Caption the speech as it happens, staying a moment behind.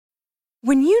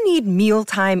When you need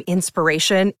mealtime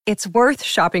inspiration, it's worth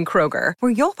shopping Kroger,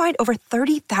 where you'll find over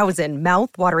 30,000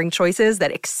 mouth-watering choices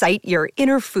that excite your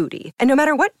inner foodie. And no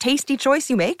matter what tasty choice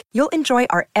you make, you'll enjoy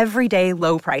our everyday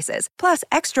low prices, plus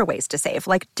extra ways to save,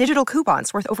 like digital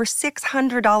coupons worth over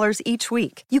 $600 each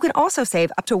week. You can also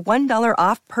save up to $1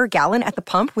 off per gallon at the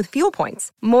pump with fuel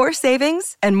points. More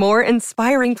savings and more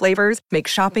inspiring flavors make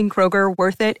shopping Kroger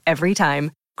worth it every time.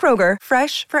 Kroger,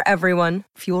 fresh for everyone.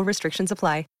 Fuel restrictions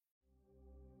apply.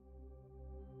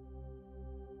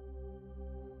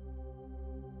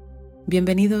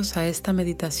 Bienvenidos a esta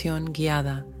meditación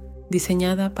guiada,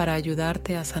 diseñada para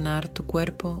ayudarte a sanar tu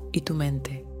cuerpo y tu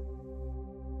mente.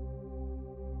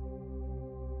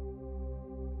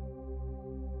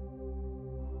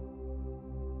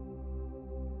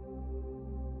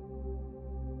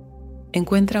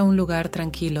 Encuentra un lugar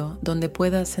tranquilo donde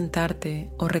puedas sentarte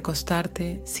o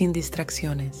recostarte sin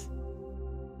distracciones.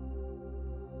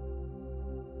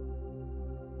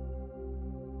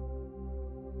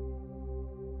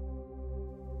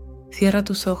 Cierra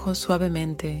tus ojos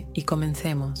suavemente y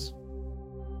comencemos.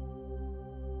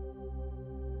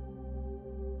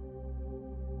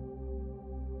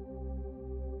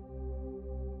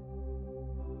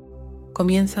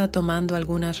 Comienza tomando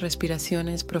algunas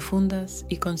respiraciones profundas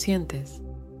y conscientes.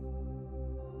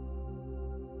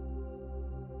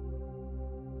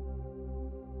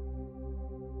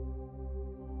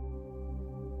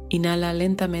 Inhala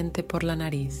lentamente por la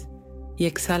nariz y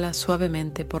exhala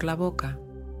suavemente por la boca.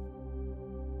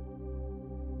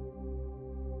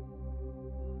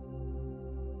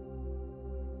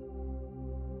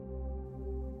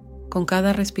 Con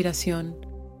cada respiración,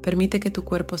 permite que tu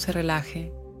cuerpo se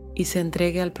relaje y se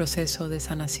entregue al proceso de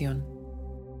sanación.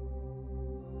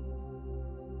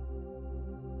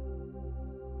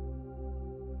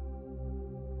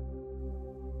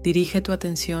 Dirige tu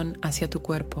atención hacia tu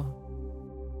cuerpo.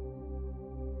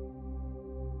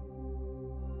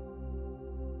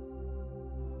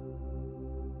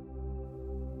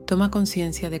 Toma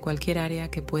conciencia de cualquier área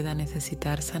que pueda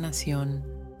necesitar sanación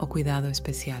o cuidado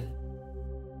especial.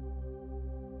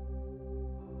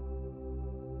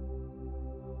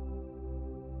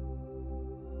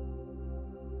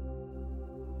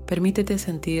 Permítete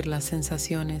sentir las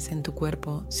sensaciones en tu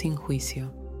cuerpo sin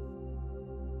juicio.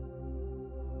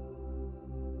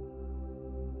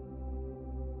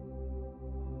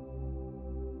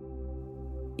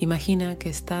 Imagina que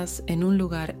estás en un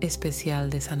lugar especial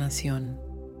de sanación.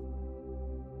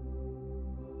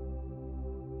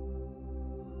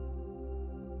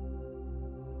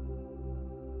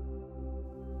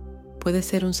 Puede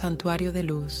ser un santuario de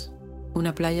luz,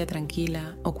 una playa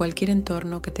tranquila o cualquier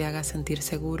entorno que te haga sentir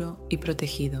seguro y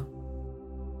protegido.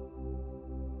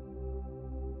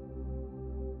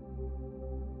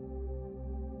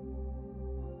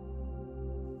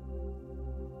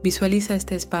 Visualiza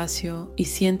este espacio y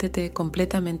siéntete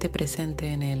completamente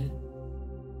presente en él.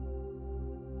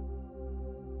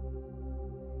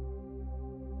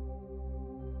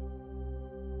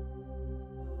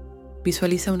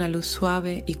 Visualiza una luz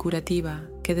suave y curativa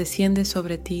que desciende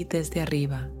sobre ti desde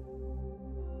arriba.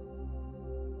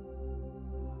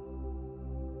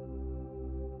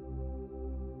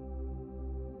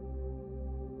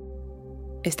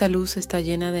 Esta luz está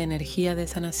llena de energía de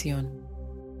sanación.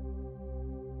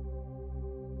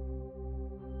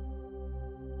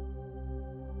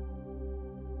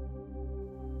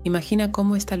 Imagina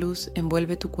cómo esta luz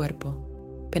envuelve tu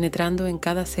cuerpo, penetrando en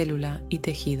cada célula y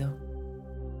tejido.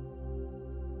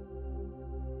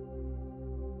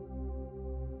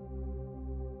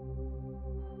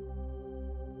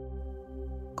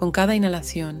 Con cada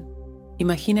inhalación,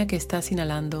 imagina que estás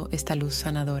inhalando esta luz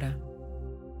sanadora.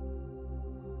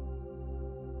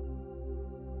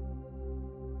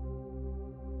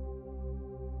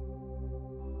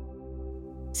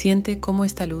 Siente cómo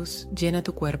esta luz llena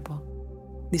tu cuerpo,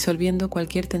 disolviendo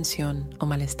cualquier tensión o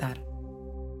malestar.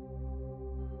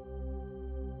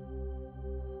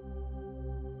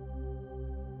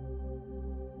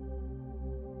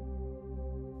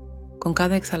 Con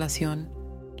cada exhalación,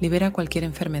 libera cualquier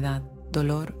enfermedad,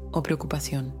 dolor o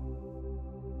preocupación.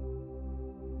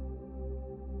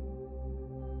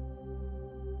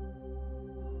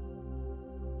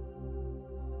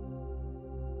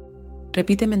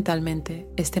 Repite mentalmente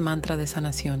este mantra de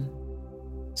sanación.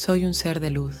 Soy un ser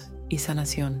de luz y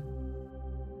sanación.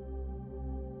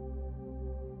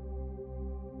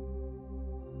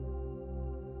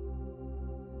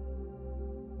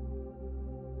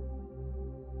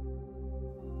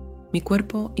 Mi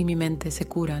cuerpo y mi mente se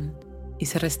curan y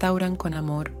se restauran con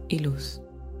amor y luz.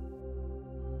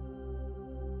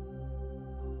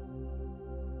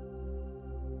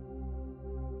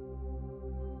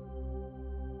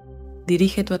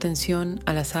 Dirige tu atención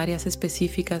a las áreas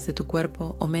específicas de tu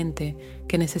cuerpo o mente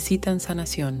que necesitan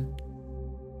sanación.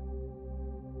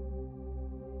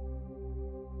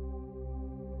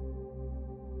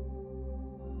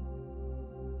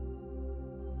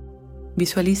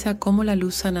 Visualiza cómo la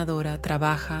luz sanadora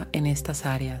trabaja en estas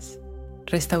áreas,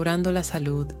 restaurando la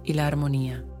salud y la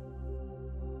armonía.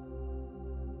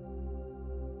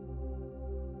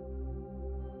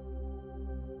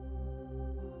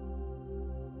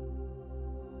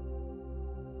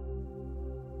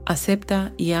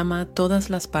 Acepta y ama todas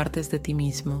las partes de ti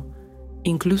mismo,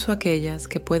 incluso aquellas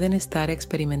que pueden estar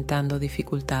experimentando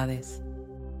dificultades.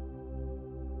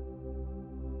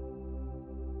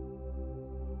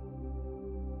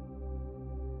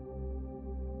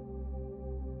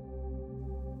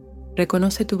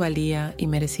 Reconoce tu valía y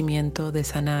merecimiento de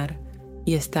sanar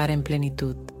y estar en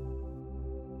plenitud.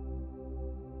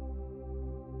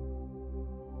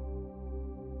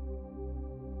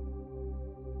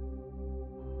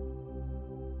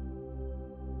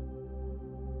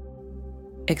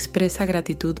 Expresa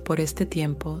gratitud por este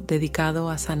tiempo dedicado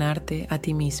a sanarte a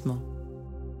ti mismo.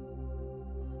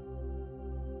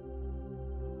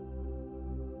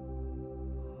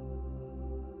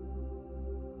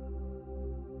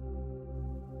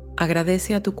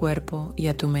 Agradece a tu cuerpo y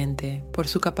a tu mente por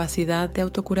su capacidad de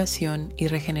autocuración y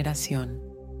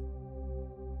regeneración.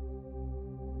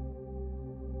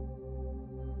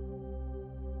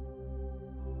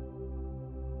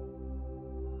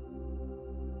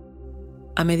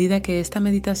 A medida que esta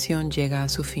meditación llega a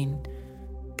su fin,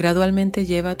 gradualmente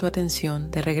lleva tu atención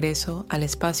de regreso al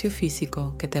espacio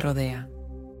físico que te rodea.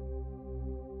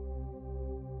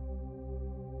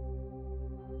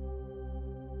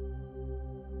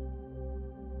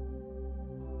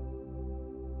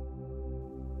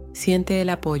 Siente el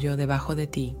apoyo debajo de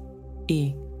ti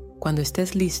y, cuando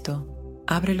estés listo,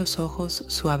 abre los ojos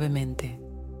suavemente.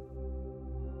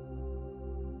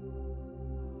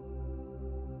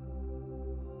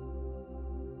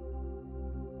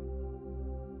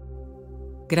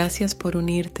 Gracias por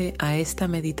unirte a esta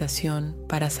meditación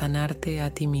para sanarte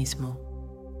a ti mismo.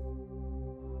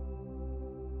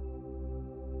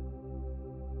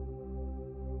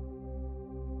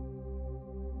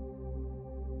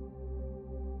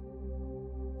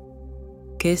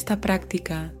 Que esta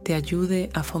práctica te ayude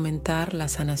a fomentar la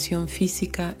sanación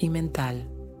física y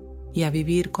mental y a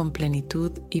vivir con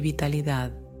plenitud y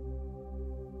vitalidad.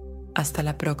 Hasta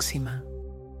la próxima.